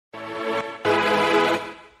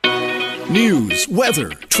News,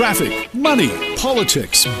 weather, traffic, money,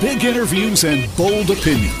 politics, big interviews, and bold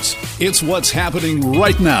opinions. It's what's happening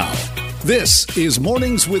right now. This is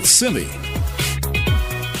Mornings with Simi.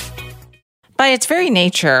 By its very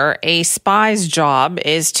nature, a spy's job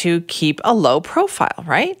is to keep a low profile,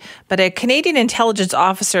 right? But a Canadian intelligence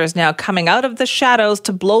officer is now coming out of the shadows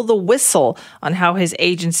to blow the whistle on how his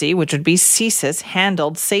agency, which would be CSIS,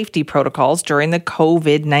 handled safety protocols during the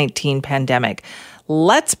COVID-19 pandemic.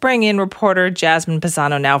 Let's bring in reporter Jasmine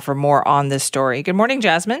Pisano now for more on this story. Good morning,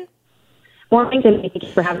 Jasmine. Morning, and thank you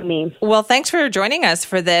for having me. Well, thanks for joining us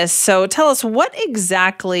for this. So tell us, what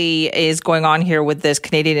exactly is going on here with this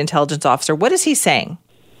Canadian intelligence officer? What is he saying?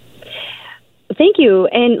 Thank you.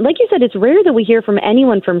 And like you said, it's rare that we hear from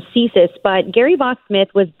anyone from CSIS, but Gary Voss-Smith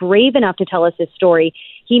was brave enough to tell us his story.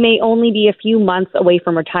 He may only be a few months away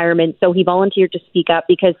from retirement, so he volunteered to speak up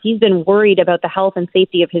because he's been worried about the health and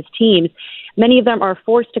safety of his teams. Many of them are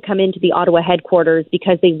forced to come into the Ottawa headquarters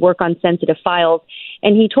because they work on sensitive files.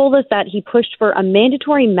 And he told us that he pushed for a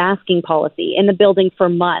mandatory masking policy in the building for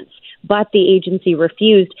months, but the agency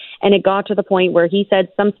refused. And it got to the point where he said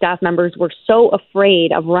some staff members were so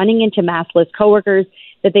afraid of running into maskless coworkers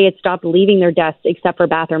that they had stopped leaving their desks except for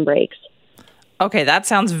bathroom breaks. Okay, that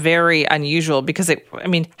sounds very unusual because,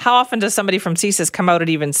 how often does somebody from CSIS come out and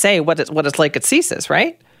even say what it's like at CSIS,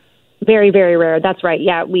 right? Very, very rare. That's right.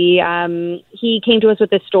 Yeah, he came to us with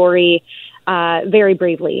this story very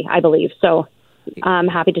bravely, I believe. So I'm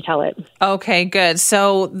happy to tell it. Okay, good.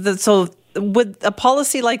 So with a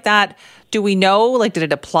policy like that, do we know, did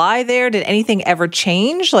it apply there? Did anything ever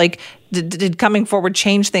change? Did coming forward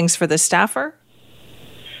change things for the staffer?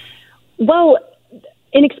 Well,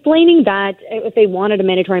 in explaining that, if they wanted a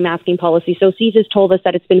mandatory masking policy, so CSIS told us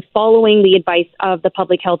that it's been following the advice of the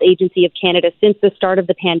Public Health Agency of Canada since the start of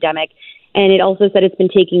the pandemic. And it also said it's been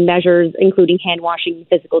taking measures, including hand washing and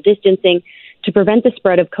physical distancing, to prevent the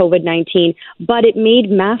spread of COVID-19. But it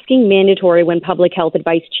made masking mandatory when public health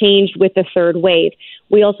advice changed with the third wave.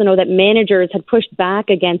 We also know that managers had pushed back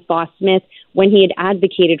against Voss-Smith when he had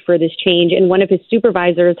advocated for this change. And one of his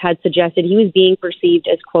supervisors had suggested he was being perceived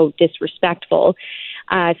as, quote, disrespectful.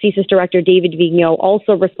 CSIS Director David Vigneault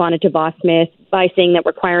also responded to Voss-Smith by saying that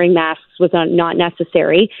requiring masks was not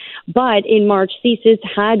necessary. But in March, CSIS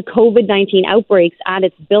had COVID-19 outbreaks at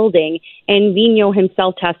its building, and Vigneault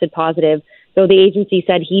himself tested positive, though the agency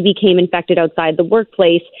said he became infected outside the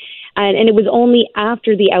workplace. And it was only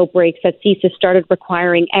after the outbreaks that CSIS started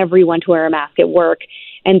requiring everyone to wear a mask at work.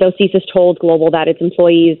 And though CSIS told Global that its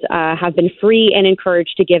employees have been free and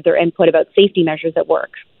encouraged to give their input about safety measures at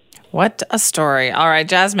work. What a story. All right,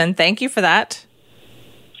 Jasmine, thank you for that.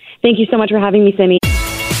 Thank you so much for having me, Simi.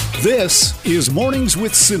 This is Mornings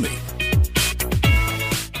with Simi.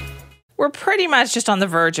 We're pretty much just on the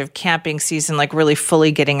verge of camping season, really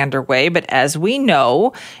fully getting underway. But as we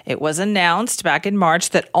know, it was announced back in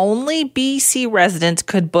March that only BC residents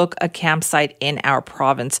could book a campsite in our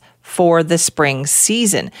province for the spring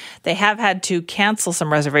season. They have had to cancel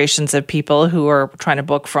some reservations of people who are trying to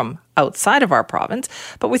book from outside of our province.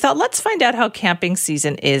 But we thought, let's find out how camping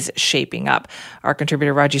season is shaping up. Our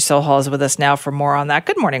contributor Raji Sohal is with us now for more on that.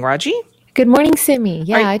 Good morning, Raji. Good morning, Simi.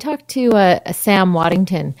 Yeah, I talked to Sam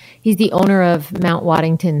Waddington. He's the owner of Mount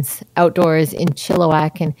Waddington's Outdoors in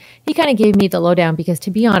Chilliwack, and he kind of gave me the lowdown because, to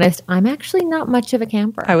be honest, I'm actually not much of a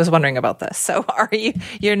camper. I was wondering about this. So are you?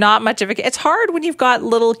 You're not much of a... It's hard when you've got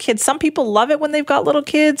little kids. Some people love it when they've got little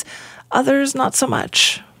kids. Others, not so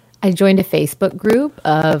much. I joined a Facebook group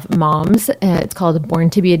of moms. It's called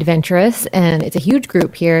Born to be Adventurous, and it's a huge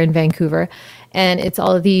group here in Vancouver. And it's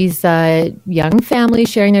all of these young families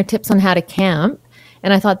sharing their tips on how to camp.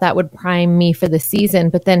 And I thought that would prime me for the season.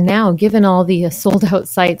 But then now, given all the sold out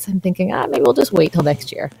sites, I'm thinking, maybe we'll just wait till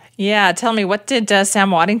next year. Yeah. Tell me, what did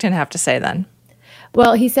Sam Waddington have to say then?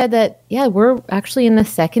 Well, he said that, we're actually in the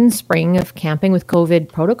second spring of camping with COVID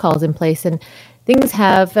protocols in place. And things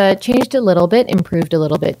have changed a little bit, improved a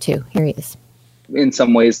little bit too. Here he is. In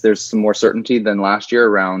some ways, there's some more certainty than last year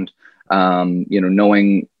around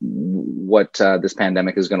knowing what this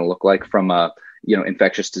pandemic is going to look like from a,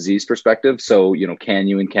 infectious disease perspective. So, can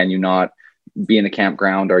you and can you not be in a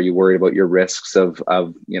campground? Are you worried about your risks of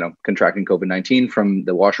contracting COVID-19 from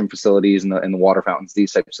the washroom facilities and the water fountains,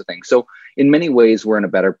 these types of things? So in many ways, we're in a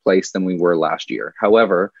better place than we were last year.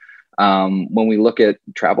 However, when we look at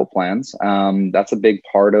travel plans, that's a big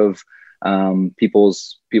part of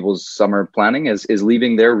people's summer planning is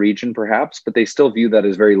leaving their region perhaps, but they still view that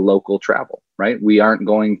as very local travel, right? We aren't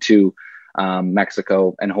going to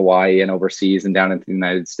Mexico and Hawaii and overseas and down into the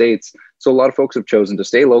United States. So a lot of folks have chosen to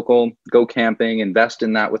stay local, go camping, invest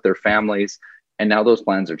in that with their families, And now those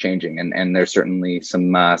plans are changing, and there's certainly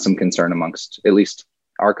some concern amongst at least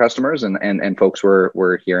our customers and folks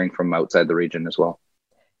we're hearing from outside the region as well.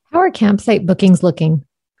 How are campsite bookings looking?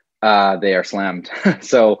 They are slammed.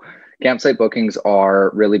 So campsite bookings are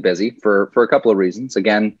really busy for a couple of reasons.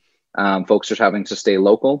 Again, folks are having to stay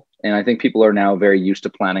local, and I think people are now very used to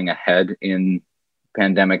planning ahead in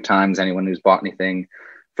pandemic times. Anyone who's bought anything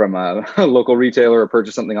from a local retailer or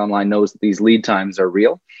purchased something online knows that these lead times are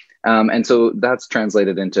real. And so that's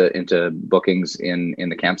translated into bookings in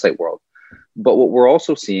the campsite world. But what we're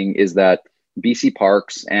also seeing is that BC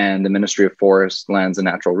Parks and the Ministry of Forest, Lands and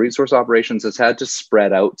Natural Resource Operations has had to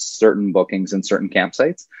spread out certain bookings in certain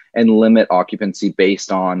campsites and limit occupancy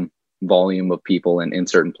based on volume of people in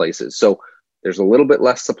certain places. So there's a little bit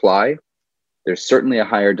less supply. There's certainly a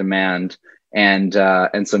higher demand. And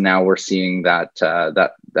so now we're seeing that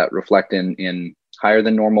reflect in higher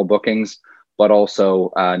than normal bookings, but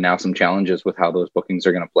also now some challenges with how those bookings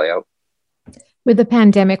are going to play out. With the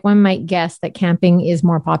pandemic, one might guess that camping is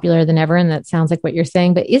more popular than ever, and that sounds like what you're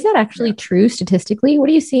saying. But is that actually true statistically? What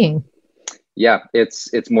are you seeing? Yeah,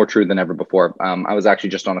 it's more true than ever before. I was actually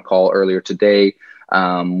just on a call earlier today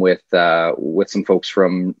with some folks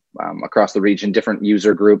from across the region, different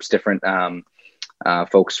user groups, different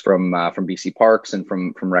folks from BC Parks and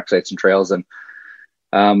from Rec Sites and Trails, and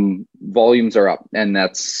volumes are up, and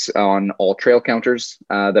that's on all trail counters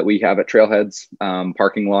that we have at trailheads,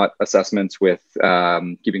 parking lot assessments with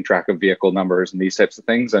keeping track of vehicle numbers and these types of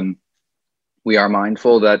things. And we are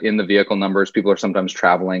mindful that in the vehicle numbers, people are sometimes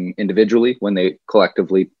traveling individually when they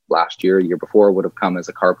collectively last year, year before would have come as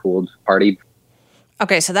a carpooled party.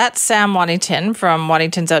 Okay, so that's Sam Waddington from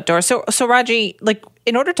Waddington's Outdoors. So Raji, like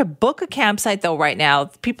in order to book a campsite though right now,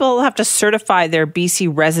 people have to certify their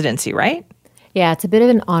BC residency, right? Yeah, it's a bit of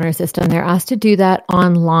an honor system. They're asked to do that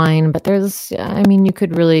online, but you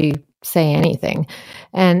could really say anything.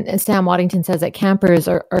 And Sam Waddington says that campers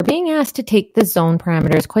are being asked to take the zone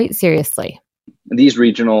parameters quite seriously. These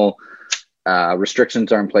regional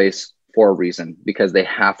restrictions are in place for a reason, because they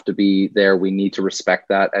have to be there. We need to respect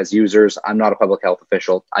that as users. I'm not a public health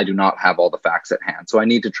official. I do not have all the facts at hand. So I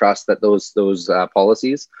need to trust that those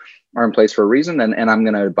policies are in place for a reason, and I'm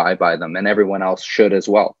going to abide by them, and everyone else should as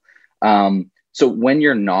well. So when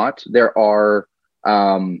you're not, there are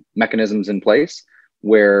mechanisms in place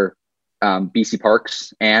where BC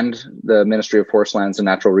Parks and the Ministry of Forest, Lands and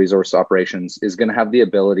Natural Resource Operations is going to have the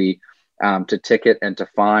ability to ticket and to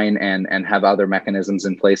fine and have other mechanisms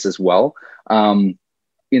in place as well.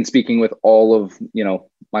 In speaking with all of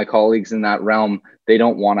my colleagues in that realm, they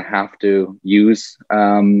don't want to have to use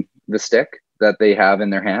the stick that they have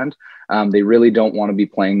in their hand. They really don't want to be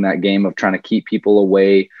playing that game of trying to keep people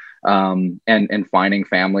away and finding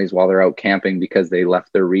families while they're out camping because they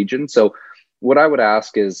left their region. So what I would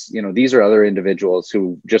ask is, these are other individuals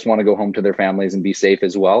who just want to go home to their families and be safe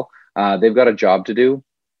as well. They've got a job to do.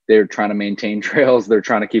 They're trying to maintain trails. They're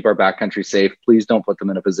trying to keep our backcountry safe. Please don't put them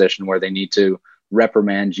in a position where they need to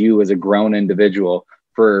reprimand you as a grown individual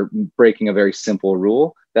for breaking a very simple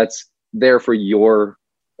rule that's there for your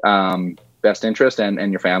best interest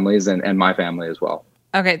and your families and my family as well.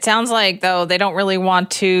 Okay, it sounds like, though, they don't really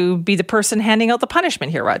want to be the person handing out the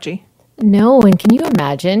punishment here, Raji. No, and can you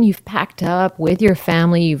imagine? You've packed up with your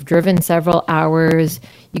family, you've driven several hours,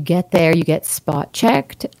 you get there, you get spot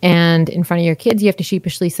checked, and in front of your kids, you have to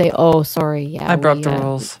sheepishly say, oh, sorry, yeah. I broke the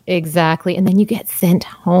rules. Exactly, and then you get sent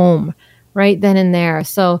home right then and there.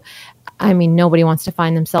 So, nobody wants to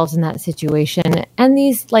find themselves in that situation. And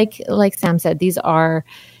these, like Sam said, these are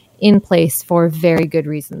in place for very good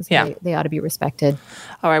reasons. Yeah. They ought to be respected.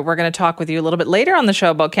 All right, we're going to talk with you a little bit later on the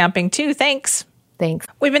show about camping too. Thanks.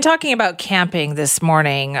 We've been talking about camping this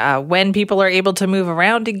morning, when people are able to move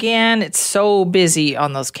around again. It's so busy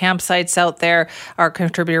on those campsites out there. Our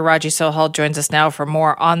contributor, Raji Sohal, joins us now for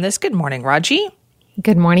more on this. Good morning, Raji.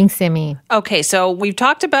 Good morning, Simi. Okay, so we've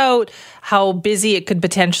talked about how busy it could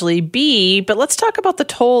potentially be, but let's talk about the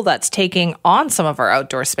toll that's taking on some of our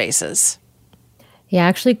outdoor spaces. Yeah,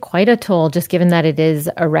 actually quite a toll, just given that it is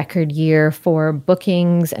a record year for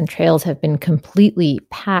bookings and trails have been completely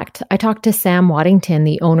packed. I talked to Sam Waddington,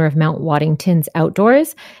 the owner of Mount Waddington's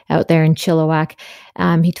Outdoors out there in Chilliwack.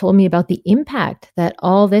 He told me about the impact that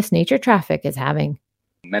all this nature traffic is having.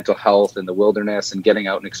 Mental health in the wilderness and getting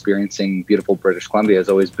out and experiencing beautiful British Columbia has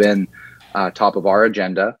always been top of our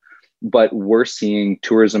agenda. But we're seeing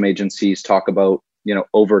tourism agencies talk about,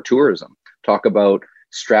 over tourism, talk about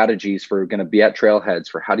strategies for going to be at trailheads,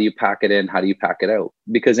 for how do you pack it in, how do you pack it out?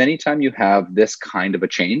 Because anytime you have this kind of a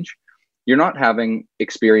change, you're not having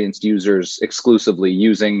experienced users exclusively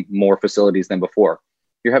using more facilities than before.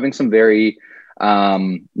 You're having some very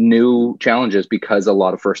new challenges because a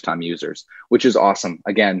lot of first-time users, which is awesome.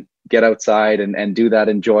 Again, get outside and do that,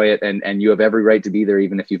 enjoy it, and you have every right to be there,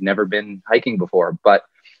 even if you've never been hiking before. But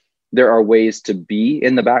there are ways to be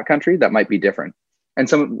in the backcountry that might be different. And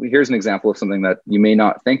here's an example of something that you may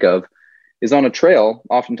not think of, is on a trail.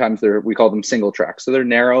 Oftentimes we call them single tracks. So they're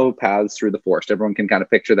narrow paths through the forest. Everyone can kind of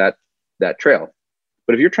picture that trail.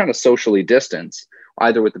 But if you're trying to socially distance,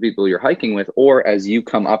 either with the people you're hiking with, or as you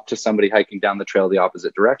come up to somebody hiking down the trail the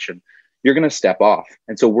opposite direction, you're going to step off.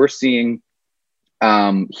 And so we're seeing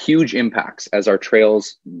huge impacts as our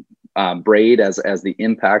trails braid, as the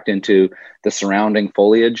impact into the surrounding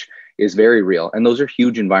foliage is very real. And those are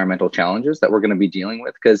huge environmental challenges that we're going to be dealing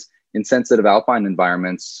with, because in sensitive alpine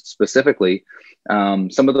environments specifically,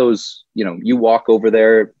 some of those, you walk over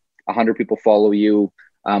there, 100 people follow you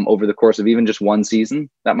over the course of even just one season.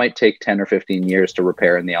 That might take 10 or 15 years to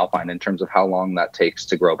repair in the alpine in terms of how long that takes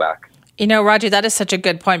to grow back. Raji, that is such a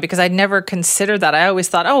good point, because I'd never considered that. I always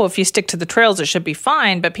thought, if you stick to the trails, it should be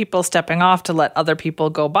fine. But people stepping off to let other people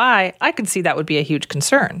go by, I can see that would be a huge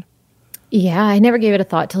concern. Yeah, I never gave it a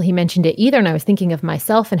thought till he mentioned it either. And I was thinking of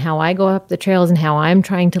myself and how I go up the trails and how I'm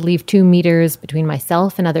trying to leave 2 meters between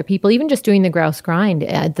myself and other people, even just doing the grouse grind.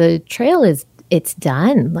 The trail it's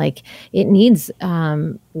done. Like, it needs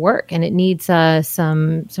work, and it needs some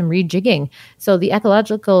rejigging. So the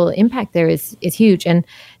ecological impact there is huge. And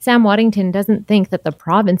Sam Waddington doesn't think that the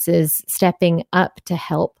province is stepping up to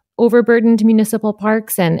help overburdened municipal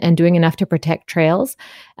parks and doing enough to protect trails.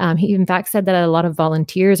 He in fact said that a lot of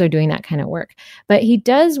volunteers are doing that kind of work. But he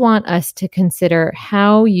does want us to consider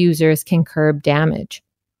how users can curb damage.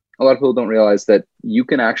 A lot of people don't realize that you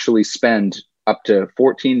can actually spend up to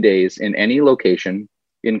 14 days in any location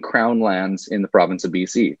in Crown lands in the province of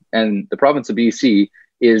BC. And the province of BC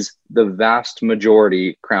is the vast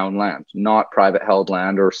majority Crown land, not private held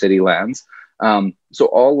land or city lands. So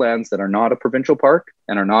all lands that are not a provincial park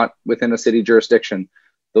and are not within a city jurisdiction,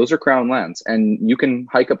 those are Crown lands. And you can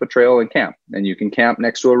hike up a trail and camp, and you can camp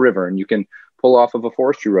next to a river, and you can pull off of a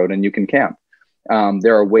forestry road and you can camp.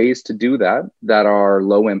 There are ways to do that are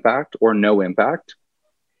low impact or no impact.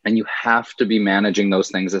 And you have to be managing those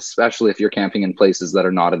things, especially if you're camping in places that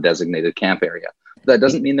are not a designated camp area. That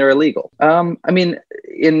doesn't mean they're illegal.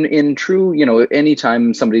 In true,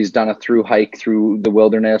 anytime somebody's done a through hike through the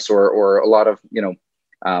wilderness, or a lot of,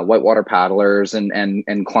 whitewater paddlers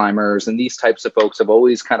and climbers and these types of folks have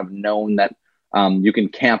always kind of known that you can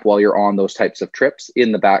camp while you're on those types of trips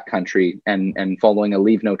in the backcountry and following a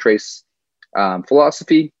leave no trace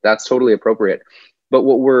philosophy. That's totally appropriate. But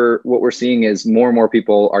what we're seeing is more and more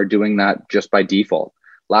people are doing that just by default.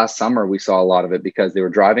 Last summer, we saw a lot of it because they were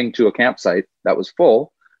driving to a campsite that was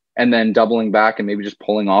full and then doubling back and maybe just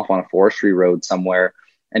pulling off on a forestry road somewhere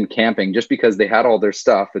and camping just because they had all their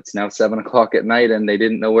stuff. It's now 7:00 at night and they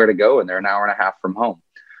didn't know where to go, and they're an hour and a half from home.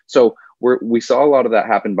 So we saw a lot of that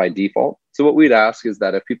happen by default. So what we'd ask is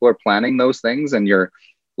that if people are planning those things and you're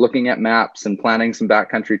looking at maps and planning some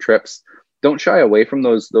backcountry trips, don't shy away from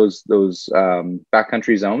those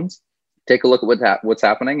backcountry zones. Take a look at what's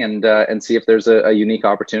happening and see if there's a unique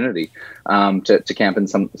opportunity to camp in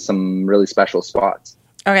some really special spots.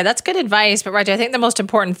 Okay, that's good advice. But Raji, I think the most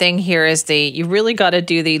important thing here is you really got to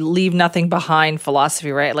do the leave nothing behind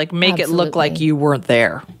philosophy, right? Like, make Absolutely. it look like you weren't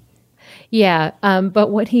there. Yeah,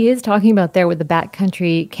 but what he is talking about there with the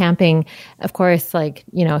backcountry camping, of course,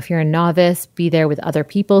 if you're a novice, be there with other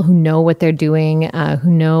people who know what they're doing, who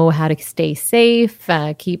know how to stay safe,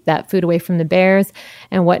 keep that food away from the bears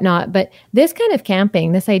and whatnot. But this kind of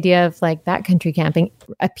camping, this idea of backcountry camping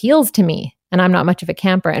appeals to me. And I'm not much of a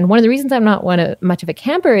camper. And one of the reasons I'm not much of a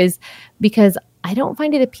camper is because I don't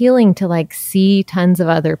find it appealing to see tons of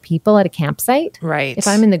other people at a campsite. Right. If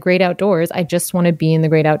I'm in the great outdoors, I just want to be in the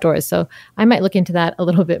great outdoors. So I might look into that a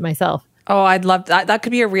little bit myself. Oh, I'd love that. That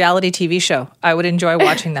could be a reality TV show. I would enjoy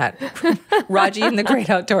watching that. Raji in the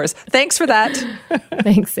great outdoors. Thanks for that.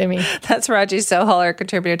 Thanks, Simi. That's Raji Sohal, our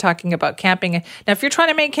contributor, talking about camping. Now, if you're trying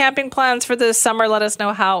to make camping plans for this summer, let us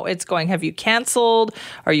know how it's going. Have you canceled?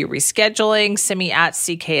 Are you rescheduling? Simi at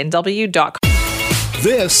cknw.com.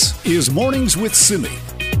 This is Mornings with Simi.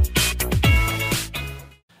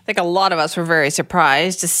 I think a lot of us were very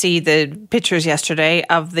surprised to see the pictures yesterday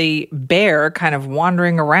of the bear kind of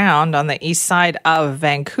wandering around on the east side of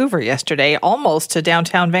Vancouver yesterday, almost to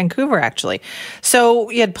downtown Vancouver, actually. So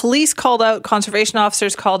you had police called out, conservation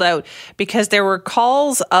officers called out, because there were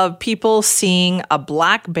calls of people seeing a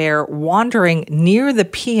black bear wandering near the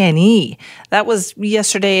PNE. That was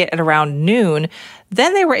yesterday at around noon.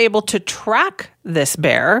 Then they were able to track this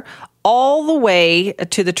bear all the way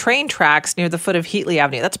to the train tracks near the foot of Heatley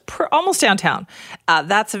Avenue. That's almost downtown.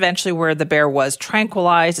 That's eventually where the bear was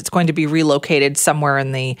tranquilized. It's going to be relocated somewhere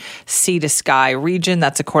in the sea to sky region.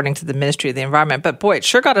 That's according to the Ministry of the Environment. But boy, it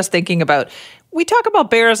sure got us thinking about, we talk about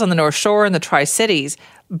bears on the North Shore and the Tri-Cities,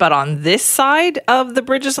 but on this side of the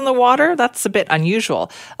bridges on the water, that's a bit unusual.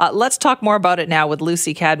 Let's talk more about it now with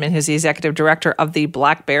Lucy Cadman, who's the Executive Director of the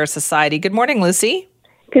Black Bear Society. Good morning, Lucy.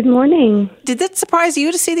 Good morning. Did it surprise you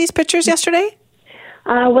to see these pictures yesterday?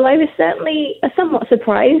 Well, I was certainly somewhat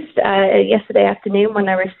surprised yesterday afternoon when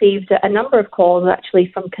I received a number of calls actually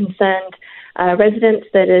from concerned residents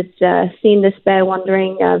that had seen this bear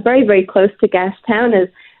wandering very, very close to Gastown,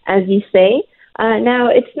 as you say. Now,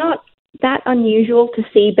 it's not that unusual to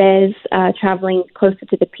see bears traveling closer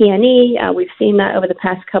to the PNE. We've seen that over the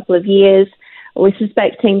past couple of years. We're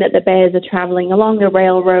suspecting that the bears are traveling along the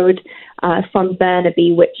railroad from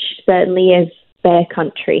Burnaby, which certainly is bear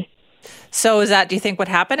country. So do you think what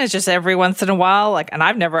happened is just every once in a while, and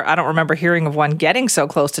I don't remember hearing of one getting so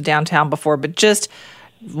close to downtown before, but just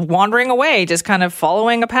wandering away, just kind of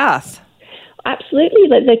following a path? Absolutely.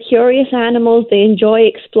 They're curious animals. They enjoy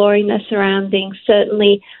exploring their surroundings.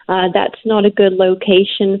 Certainly, that's not a good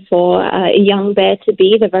location for a young bear to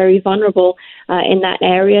be. They're very vulnerable in that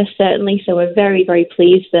area, certainly. So we're very, very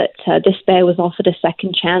pleased that this bear was offered a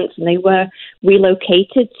second chance and they were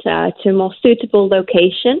relocated to a more suitable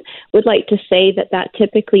location. We'd like to say that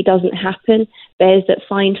typically doesn't happen. Bears that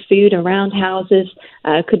find food around houses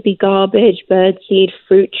could be garbage, birdseed,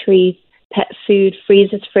 fruit trees, pet food,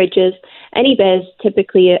 freezers, fridges. Any bears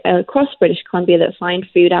typically across British Columbia that find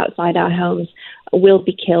food outside our homes will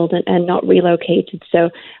be killed and not relocated. So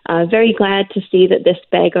very glad to see that this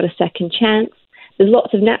bear got a second chance. There's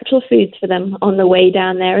lots of natural foods for them on the way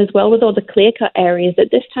down there as well, with all the clear-cut areas.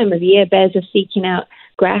 At this time of year, bears are seeking out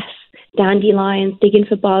grass, dandelions, digging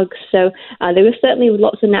for bugs. So there was certainly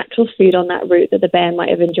lots of natural food on that route that the bear might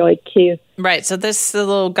have enjoyed too. Right. So the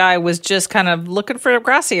little guy was just kind of looking for a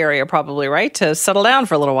grassy area probably, right, to settle down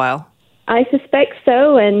for a little while. I suspect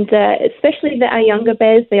so, and especially our younger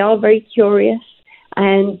bears, they are very curious.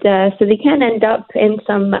 And so they can end up in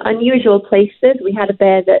some unusual places. We had a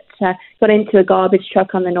bear that got into a garbage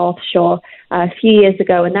truck on the North Shore a few years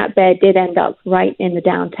ago, and that bear did end up right in the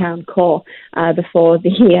downtown core before they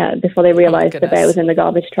realized the bear was in the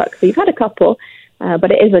garbage truck. So you've had a couple, but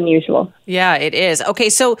it is unusual. Yeah, it is. Okay,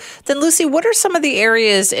 so then, Lucy, what are some of the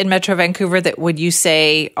areas in Metro Vancouver that would you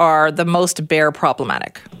say are the most bear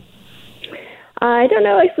problematic? I don't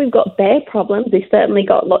know if we've got bear problems. We've certainly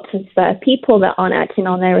got lots of people that aren't acting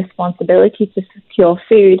on their responsibility to secure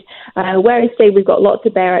food. Where I say we've got lots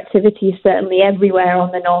of bear activity, certainly everywhere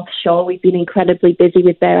on the North Shore. We've been incredibly busy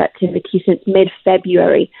with bear activity since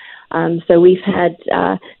mid-February. So we've had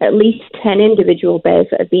at least 10 individual bears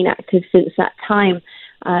that have been active since that time.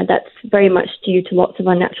 That's very much due to lots of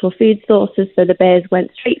unnatural food sources. So the bears went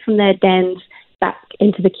straight from their dens back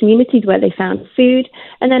into the communities where they found food.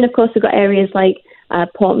 And then, of course, we've got areas like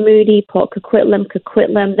Port Moody, Port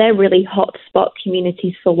Coquitlam. They're really hot spot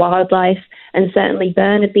communities for wildlife, and certainly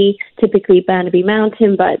Burnaby, typically Burnaby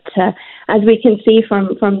Mountain. But as we can see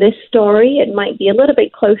from this story, it might be a little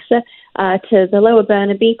bit closer to the lower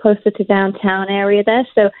Burnaby, closer to downtown area there.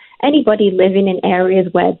 So anybody living in areas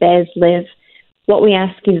where bears live, what we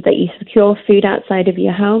ask is that you secure food outside of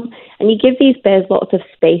your home and you give these bears lots of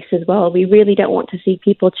space as well. We really don't want to see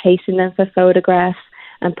people chasing them for photographs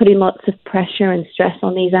and putting lots of pressure and stress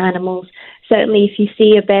on these animals. Certainly, if you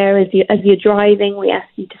see a bear as you're driving, we ask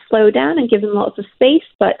you to slow down and give them lots of space,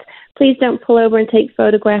 but please don't pull over and take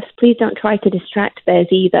photographs. Please don't try to distract bears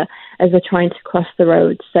either as they're trying to cross the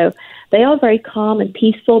road. So they are very calm and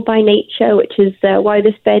peaceful by nature, which is why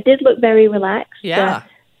this bear did look very relaxed. Yeah.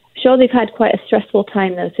 Sure, they've had quite a stressful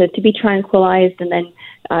time, though, so to be tranquilized and then,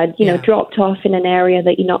 dropped off in an area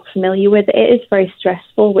that you're not familiar with, it is very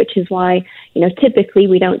stressful, which is why, typically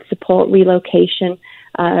we don't support relocation.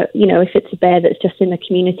 If it's a bear that's just in the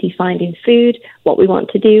community finding food, what we want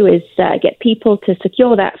to do is get people to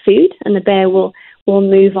secure that food, and the bear will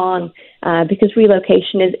move on because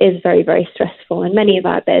relocation is very, very stressful, and many of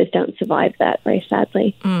our bears don't survive that, very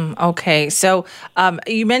sadly. Okay, so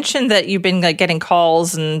you mentioned that you've been getting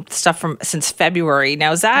calls and stuff since February.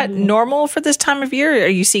 Now, is that normal for this time of year? Are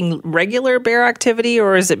you seeing regular bear activity,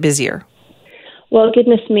 or is it busier? Well,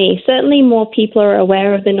 goodness me, certainly more people are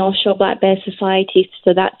aware of the North Shore Black Bear Society,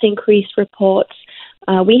 so that's increased reports.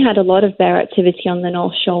 We had a lot of bear activity on the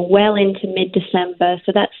North Shore well into mid-December,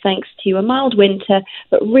 so that's thanks to a mild winter,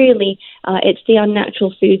 but really it's the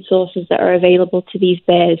unnatural food sources that are available to these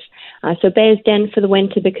bears. So bears den for the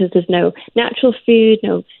winter because there's no natural food,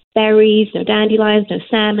 no berries, no dandelions, no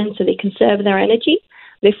salmon, so they conserve their energy.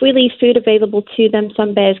 But if we leave food available to them,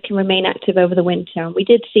 some bears can remain active over the winter. And we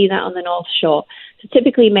did see that on the North Shore. So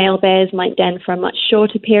typically male bears might den for a much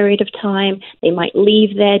shorter period of time. They might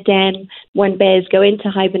leave their den. When bears go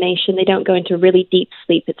into hibernation, they don't go into really deep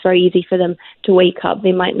sleep. It's very easy for them to wake up.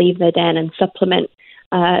 They might leave their den and supplement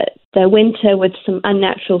their winter with some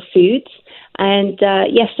unnatural foods. And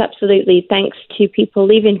yes, absolutely, thanks to people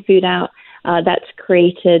leaving food out, that's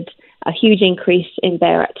created a huge increase in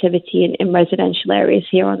bear activity in residential areas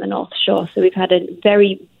here on the North Shore. So we've had a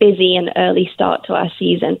very busy and early start to our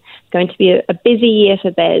season. It's going to be a busy year for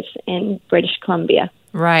bears in British Columbia.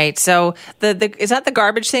 Right. So is that the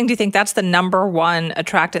garbage thing? Do you think that's the number one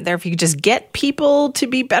attractant there? If you could just get people to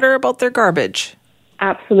be better about their garbage?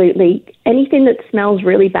 Absolutely. Anything that smells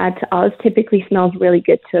really bad to us typically smells really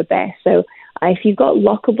good to a bear. So if you've got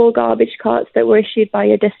lockable garbage carts that were issued by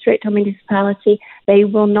your district or municipality, they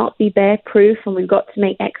will not be bear-proof, and we've got to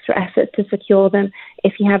make extra efforts to secure them.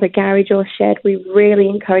 If you have a garage or shed, we really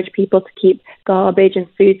encourage people to keep garbage and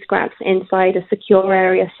food scraps inside a secure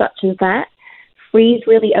area such as that. Freeze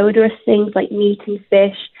really odorous things like meat and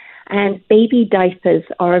fish, and baby diapers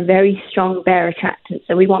are a very strong bear attractant.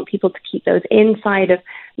 So we want people to keep those inside of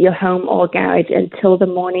your home or garage until the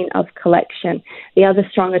morning of collection. The other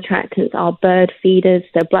strong attractants are bird feeders.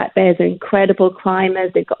 So black bears are incredible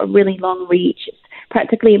climbers. They've got a really long reach. It's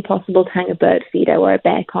practically impossible to hang a bird feeder where a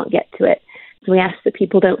bear can't get to it. So we ask that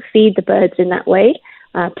people don't feed the birds in that way.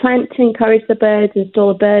 Plant to encourage the birds,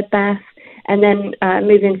 install a bird bath, and then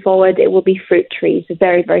moving forward, it will be fruit trees, a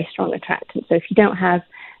very, very strong attractant. So if you don't have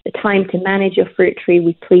the time to manage your fruit tree,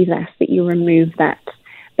 we please ask that you remove that.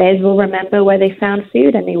 Bears will remember where they found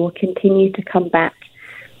food, and they will continue to come back.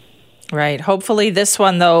 Right. Hopefully this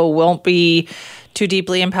one, though, won't be too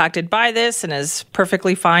deeply impacted by this and is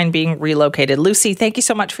perfectly fine being relocated. Lucy, thank you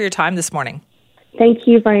so much for your time this morning. Thank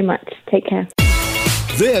you very much. Take care.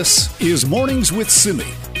 This is Mornings with Simi.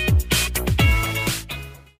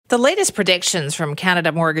 The latest predictions from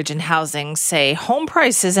Canada Mortgage and Housing say home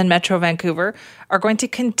prices in Metro Vancouver are going to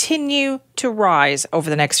continue to rise over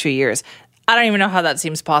the next few years. I don't even know how that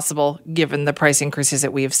seems possible given the price increases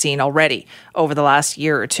that we have seen already over the last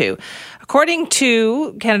year or two. According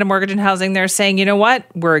to Canada Mortgage and Housing, they're saying, you know what,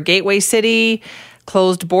 we're a gateway city.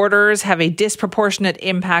 Closed borders have a disproportionate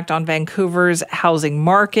impact on Vancouver's housing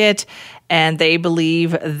market, and they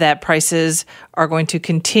believe that prices are going to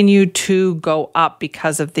continue to go up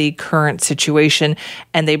because of the current situation.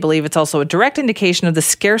 And they believe it's also a direct indication of the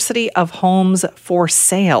scarcity of homes for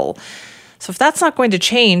sale. So if that's not going to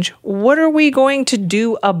change, what are we going to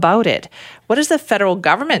do about it? What is the federal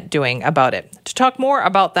government doing about it? To talk more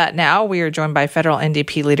about that now, we are joined by federal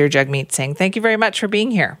NDP leader Jagmeet Singh. Thank you very much for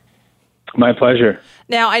being here. My pleasure.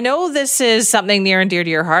 Now, I know this is something near and dear to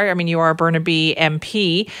your heart. I mean, you are a Burnaby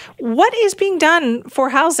MP. What is being done for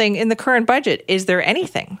housing in the current budget? Is there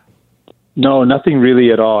anything? No, nothing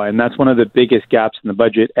really at all. And that's one of the biggest gaps in the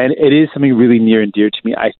budget. And it is something really near and dear to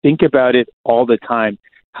me. I think about it all the time,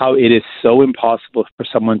 how it is so impossible for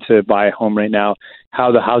someone to buy a home right now, how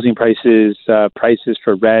the housing prices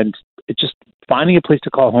for rent, just finding a place to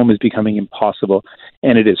call home is becoming impossible.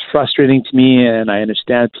 And it is frustrating to me, and I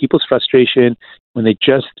understand people's frustration when they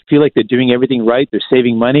just feel like they're doing everything right, they're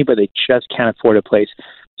saving money, but they just can't afford a place.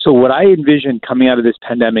 So what I envision coming out of this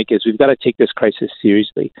pandemic is we've got to take this crisis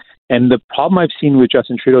seriously. And the problem I've seen with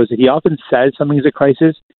Justin Trudeau is that he often says something is a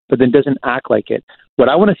crisis, but then doesn't act like it. What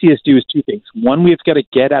I want to see us do is two things. One, we've got to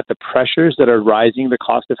get at the pressures that are rising the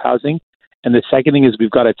cost of housing. And the second thing is we've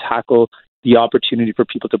got to tackle the opportunity for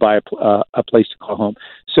people to buy a place to call home.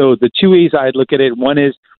 So the two ways I'd look at it, one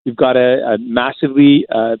is we've got to massively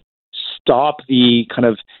stop the kind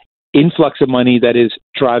of influx of money that is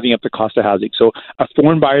driving up the cost of housing. So a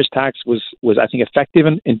foreign buyer's tax was I think, effective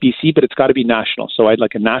in BC, but it's got to be national. So I'd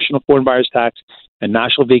like a national foreign buyer's tax, a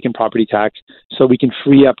national vacant property tax, so we can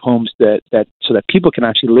free up homes so that people can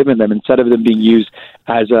actually live in them instead of them being used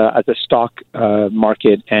as a stock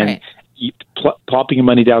market and right. Plopping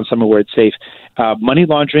money down somewhere where it's safe. Money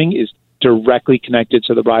laundering is directly connected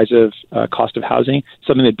to the rise of cost of housing,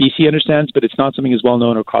 something that BC understands, but it's not something as well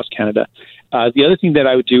known across Canada. The other thing that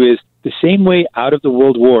I would do is the same way out of the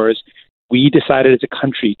world wars, we decided as a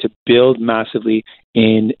country to build massively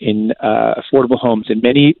in affordable homes. And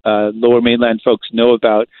many lower mainland folks know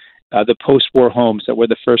about the post-war homes that were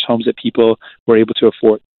the first homes that people were able to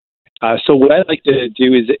afford. So what I'd like to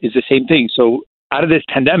do is the same thing. So out of this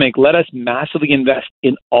pandemic, let us massively invest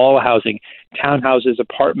in all housing, townhouses,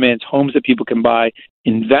 apartments, homes that people can buy,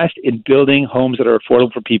 invest in building homes that are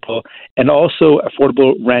affordable for people, and also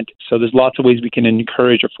affordable rent. So there's lots of ways we can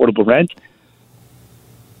encourage affordable rent.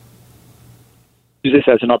 use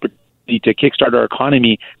this as an opportunity to kickstart our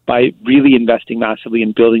economy by really investing massively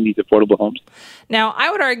in building these affordable homes. Now, I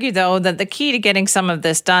would argue, though, that the key to getting some of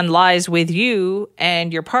this done lies with you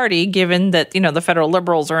and your party, given that, the federal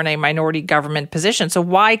Liberals are in a minority government position. So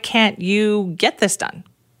why can't you get this done?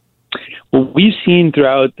 What we've seen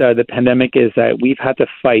throughout the pandemic is that we've had to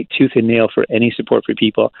fight tooth and nail for any support for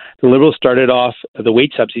people. The Liberals started off the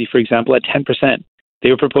wage subsidy, for example, at 10%. They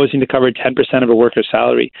were proposing to cover 10% of a worker's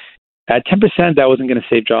salary. At 10%, that wasn't going to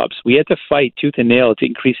save jobs. We had to fight tooth and nail to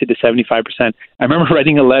increase it to 75%. I remember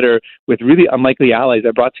writing a letter with really unlikely allies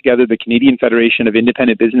that brought together the Canadian Federation of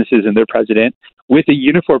Independent Businesses and their president with a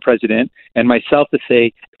Unifor president and myself to say,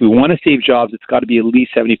 if we want to save jobs, it's got to be at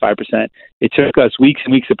least 75%. It took us weeks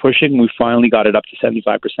and weeks of pushing, and we finally got it up to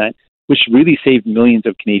 75%, which really saved millions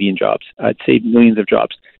of Canadian jobs. It saved millions of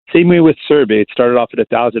jobs. Same way with CERB. It started off at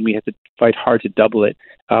 1,000. We had to fight hard to double it.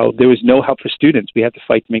 There was no help for students. We had to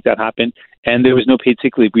fight to make that happen. And there was no paid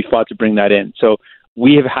sick leave. We fought to bring that in. So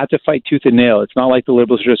we have had to fight tooth and nail. It's not like the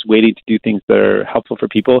Liberals are just waiting to do things that are helpful for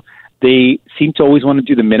people. They seem to always want to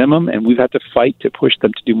do the minimum, and we've had to fight to push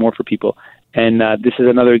them to do more for people. And this is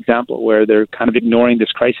another example where they're kind of ignoring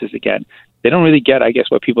this crisis again. They don't really get, I guess,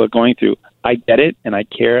 what people are going through. I get it, and I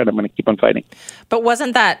care, and I'm going to keep on fighting. But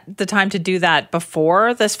wasn't that the time to do that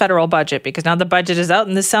before this federal budget? Because now the budget is out,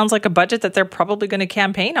 and this sounds like a budget that they're probably going to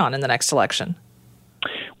campaign on in the next election.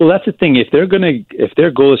 Well, that's the thing. If their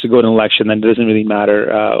goal is to go to an election, then it doesn't really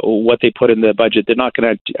matter what they put in the budget. They're not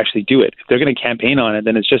going to actually do it. If they're going to campaign on it,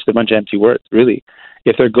 then it's just a bunch of empty words, really.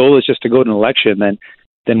 If their goal is just to go to an election, then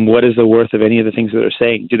what is the worth of any of the things that they're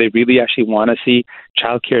saying? Do they really actually want to see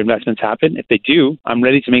childcare investments happen? If they do, I'm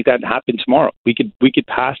ready to make that happen tomorrow. We could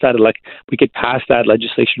pass that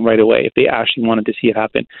legislation right away if they actually wanted to see it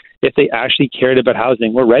happen. If they actually cared about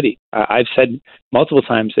housing, we're ready. I've said multiple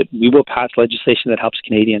times that we will pass legislation that helps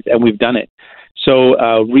Canadians, and we've done it. So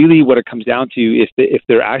really what it comes down to is if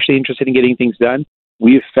they're actually interested in getting things done,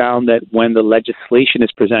 we've found that when the legislation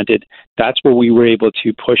is presented, that's where we were able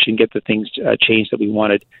to push and get the things changed that we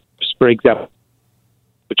wanted. For example,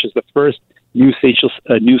 which is the first new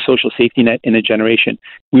social safety net in a generation.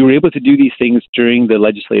 We were able to do these things during the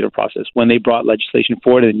legislative process. When they brought legislation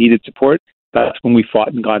forward and needed support, that's when we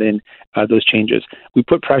fought and got in those changes. We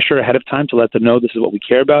put pressure ahead of time to let them know this is what we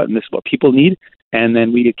care about and this is what people need, and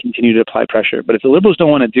then we continue to apply pressure. But if the Liberals don't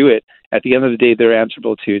want to do it, at the end of the day, they're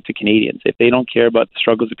answerable to Canadians. If they don't care about the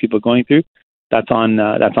struggles that people are going through, that's on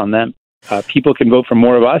them. People can vote for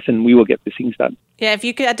more of us, and we will get these things done. Yeah, if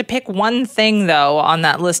you had to pick one thing, though, on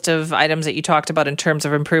that list of items that you talked about in terms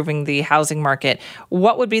of improving the housing market,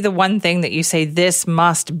 what would be the one thing that you say this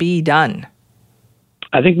must be done?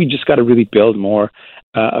 I think we just got to really build more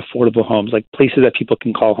affordable homes, like places that people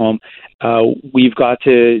can call home. We've got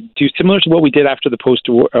to do similar to what we did after the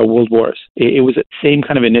post-World Wars. It was the same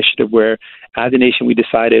kind of initiative where, as a nation, we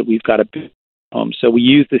decided we've got to build homes. So we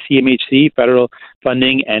used the CMHC, federal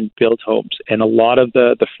funding, and built homes. And a lot of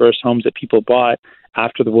the first homes that people bought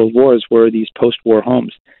after the World Wars were these post-war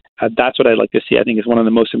homes. That's what I'd like to see. I think is one of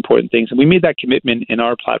the most important things. And we made that commitment in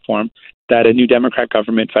our platform that a new Democrat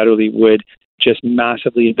government federally would just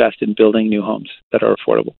massively invest in building new homes that are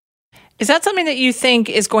affordable. Is that something that you think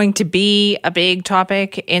is going to be a big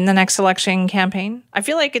topic in the next election campaign? I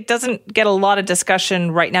feel like it doesn't get a lot of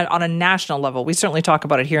discussion right now on a national level. We certainly talk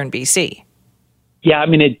about it here in BC. Yeah, I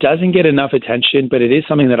mean, it doesn't get enough attention, but it is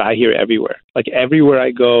something that I hear everywhere. Like everywhere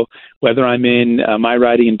I go, whether I'm in my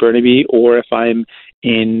riding in Burnaby or if I'm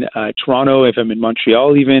in Toronto, if I'm in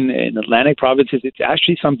Montreal, even in Atlantic provinces, it's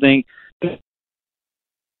actually something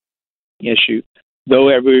issue. Though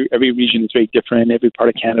every region is very different, every part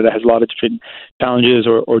of Canada has a lot of different challenges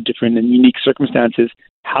or different and unique circumstances.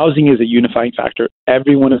 Housing is a unifying factor.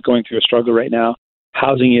 Everyone is going through a struggle right now.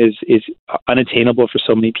 Housing is unattainable for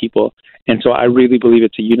so many people. And so I really believe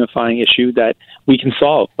it's a unifying issue that we can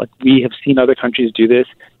solve. Like we have seen other countries do this.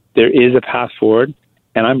 There is a path forward,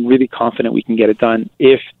 and I'm really confident we can get it done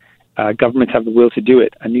if governments have the will to do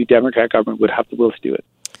it. A new Democrat government would have the will to do it.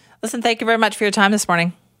 Listen, thank you very much for your time this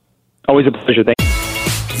morning. Always a pleasure. Thank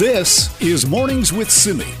you. This is Mornings with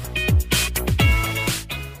Simi.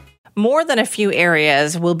 More than a few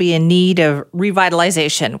areas will be in need of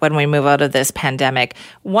revitalization when we move out of this pandemic.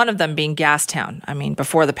 One of them being Gastown. I mean,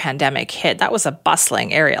 before the pandemic hit, that was a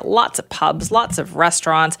bustling area. Lots of pubs, lots of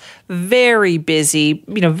restaurants, very busy,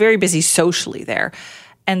 very busy socially there.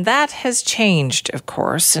 And that has changed, of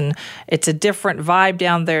course, and it's a different vibe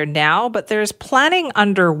down there now, but there's planning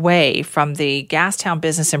underway from the Gastown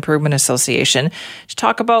Business Improvement Association to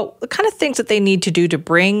talk about the kind of things that they need to do to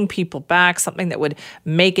bring people back, something that would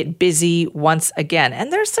make it busy once again.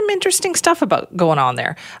 And there's some interesting stuff about going on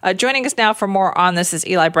there. Joining us now for more on this is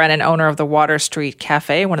Eli Brennan, owner of the Water Street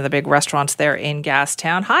Cafe, one of the big restaurants there in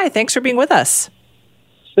Gastown. Hi, thanks for being with us.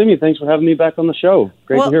 Simi, thanks for having me back on the show.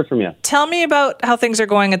 Great to hear from you. Tell me about how things are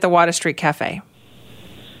going at the Water Street Cafe.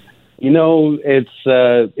 You know, it's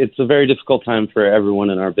a very difficult time for everyone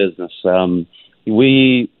in our business.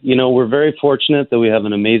 We're very fortunate that we have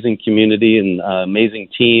an amazing community and amazing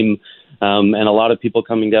team, and a lot of people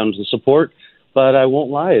coming down to support. But I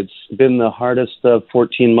won't lie, it's been the hardest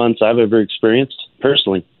 14 months I've ever experienced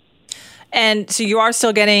personally. And so you are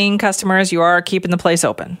still getting customers. You are keeping the place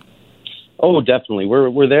open. Oh, definitely.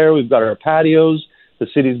 We're there. We've got our patios. The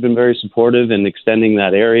city's been very supportive in extending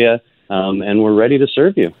that area, and we're ready to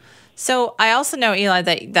serve you. So I also know, Eli,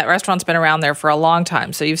 that restaurant's been around there for a long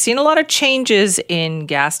time. So you've seen a lot of changes in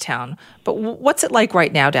Gastown. But what's it like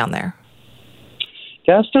right now down there?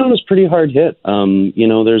 Gastown is pretty hard hit.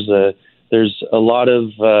 There's a lot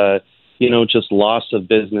of just loss of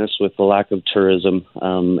business with the lack of tourism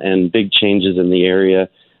and big changes in the area.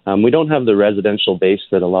 We don't have the residential base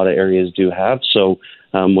that a lot of areas do have. So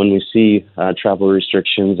when we see travel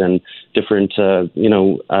restrictions and different,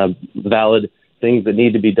 valid things that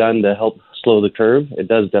need to be done to help slow the curve, it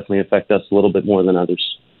does definitely affect us a little bit more than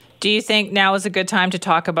others. Do you think now is a good time to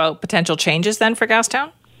talk about potential changes then for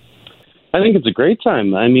Gastown? I think it's a great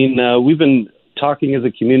time. I mean, we've been talking as a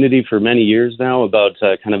community for many years now about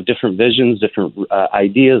kind of different visions, different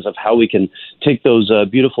ideas of how we can take those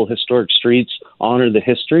beautiful historic streets, honor the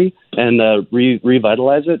history, and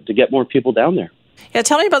revitalize it to get more people down there. Yeah,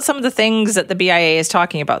 tell me about some of the things that the BIA is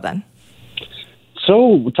talking about then.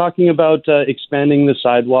 So we're talking about expanding the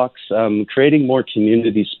sidewalks, creating more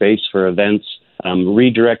community space for events,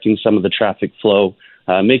 redirecting some of the traffic flow,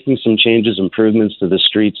 making some changes, improvements to the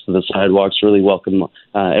streets, to the sidewalks, really welcome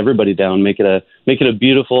everybody down, make it a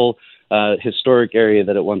beautiful, historic area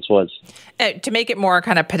that it once was. To make it more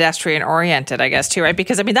kind of pedestrian oriented, I guess, too, right?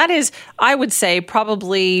 Because, I mean, that is, I would say,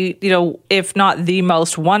 probably, if not the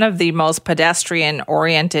most, one of the most pedestrian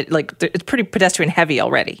oriented, like, it's pretty pedestrian heavy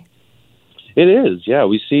already. It is, yeah.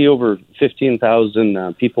 We see over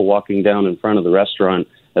 15,000 people walking down in front of the restaurant,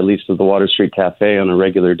 at least at the Water Street Cafe on a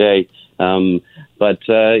regular day. I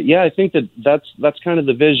think that's kind of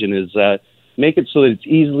the vision is make it so that it's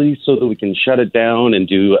easily so that we can shut it down and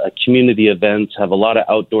do community events, have a lot of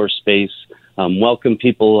outdoor space, welcome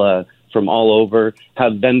people from all over,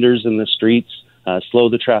 have vendors in the streets, slow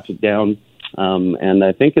the traffic down. And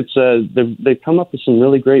I think they've come up with some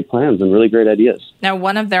really great plans and really great ideas. Now,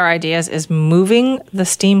 one of their ideas is moving the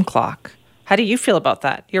steam clock. How do you feel about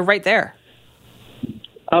that? You're right there.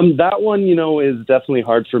 That one, is definitely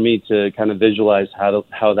hard for me to kind of visualize how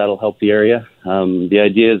that'll help the area. The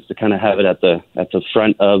idea is to kind of have it at the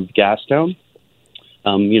front of Gastown,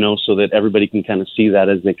 so that everybody can kind of see that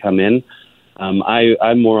as they come in.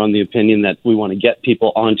 I'm more on the opinion that we want to get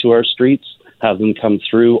people onto our streets, have them come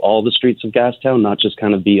through all the streets of Gastown, not just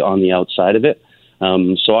kind of be on the outside of it.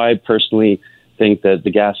 So I personally think that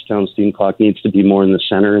the Gastown steam clock needs to be more in the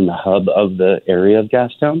center, in the hub of the area of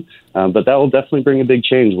Gastown. But that will definitely bring a big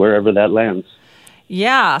change wherever that lands.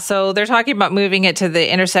 Yeah, so they're talking about moving it to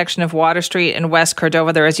the intersection of Water Street and West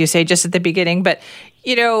Cordova there, as you say, just at the beginning. But,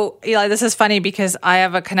 Eli, this is funny because I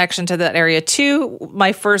have a connection to that area too.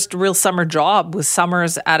 My first real summer job was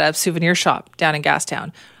summers at a souvenir shop down in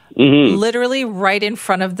Gastown. Mm-hmm. Literally right in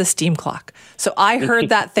front of the steam clock. So I heard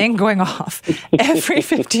that thing going off every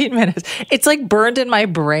 15 minutes. It's like burned in my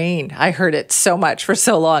brain. I heard it so much for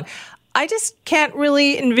so long. I just can't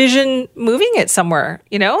really envision moving it somewhere,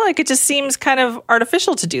 like it just seems kind of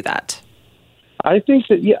artificial to do that. I think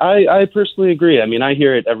that, I personally agree. I mean, I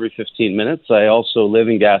hear it every 15 minutes. I also live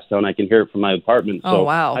in Gastown. I can hear it from my apartment. So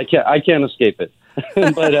wow. I can't escape it.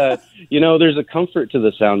 But, there's a comfort to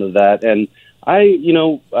the sound of that. And I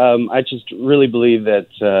just really believe that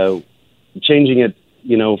changing it,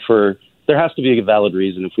 there has to be a valid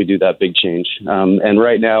reason if we do that big change. And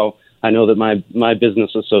right now, I know that my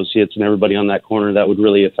business associates and everybody on that corner, that would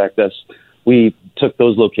really affect us. We took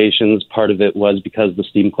those locations. Part of it was because the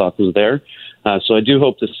steam clock was there. So I do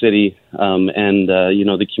hope the city and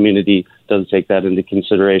the community does take that into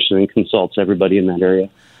consideration and consults everybody in that area.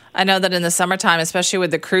 I know that in the summertime, especially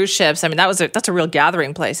with the cruise ships, I mean, that's a real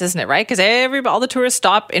gathering place, isn't it, right? Because all the tourists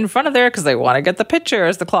stop in front of there because they want to get the picture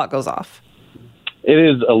as the clock goes off. It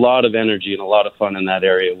is a lot of energy and a lot of fun in that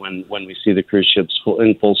area when we see the cruise ships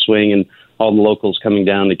in full swing and all the locals coming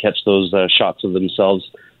down to catch those shots of themselves.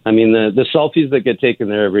 I mean, the selfies that get taken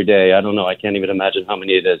there every day, I don't know. I can't even imagine how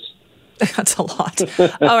many it is. That's a lot.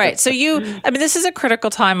 All right. So this is a critical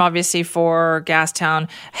time, obviously, for Gastown.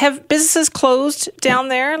 Have businesses closed down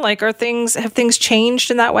there? Like, have things changed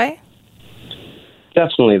in that way?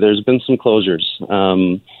 Definitely. There's been some closures.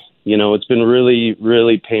 It's been really,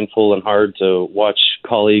 really painful and hard to watch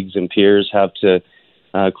colleagues and peers have to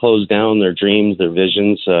close down their dreams, their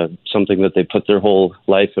visions, something that they put their whole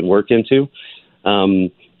life and work into.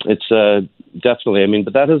 It's definitely,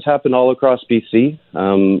 but that has happened all across BC.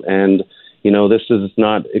 And, this is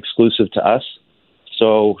not exclusive to us.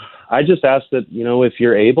 So I just ask that, if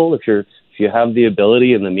you're able, if you have the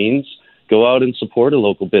ability and the means, go out and support a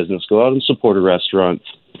local business, go out and support a restaurant,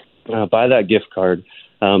 buy that gift card,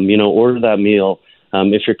 order that meal.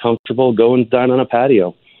 If you're comfortable, go and dine on a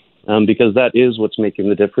patio, because that is what's making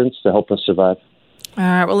the difference to help us survive. All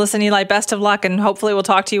right. Well, listen, Eli, best of luck, and hopefully we'll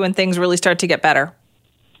talk to you when things really start to get better.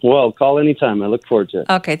 Well, call anytime. I look forward to it.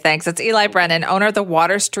 Okay, thanks. It's Eli Brennan, owner of the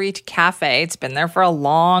Water Street Cafe. It's been there for a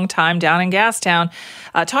long time down in Gastown,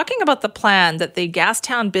 talking about the plan that the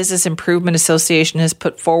Gastown Business Improvement Association has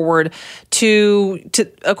put forward to,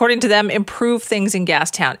 according to them, improve things in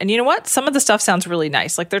Gastown. And you know what? Some of the stuff sounds really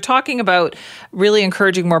nice. Like, they're talking about really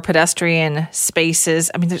encouraging more pedestrian spaces.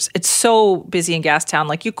 I mean, it's so busy in Gastown.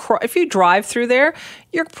 Like, if you drive through there,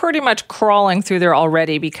 you're pretty much crawling through there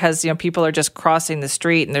already, because people are just crossing the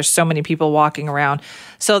street and there's so many people walking around.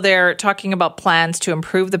 So they're talking about plans to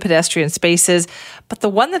improve the pedestrian spaces. But the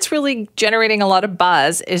one that's really generating a lot of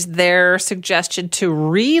buzz is their suggestion to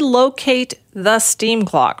relocate the steam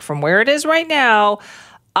clock from where it is right now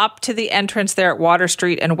up to the entrance there at Water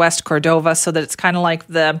Street and West Cordova, so that it's kind of like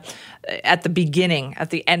at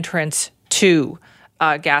the entrance to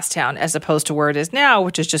Gastown, as opposed to where it is now,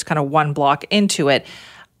 which is just kind of one block into it.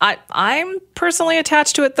 I'm personally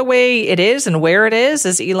attached to it the way it is and where it is,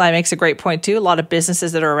 as Eli makes a great point too. A lot of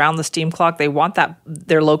businesses that are around the steam clock, they want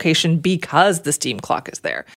their location because the steam clock is there.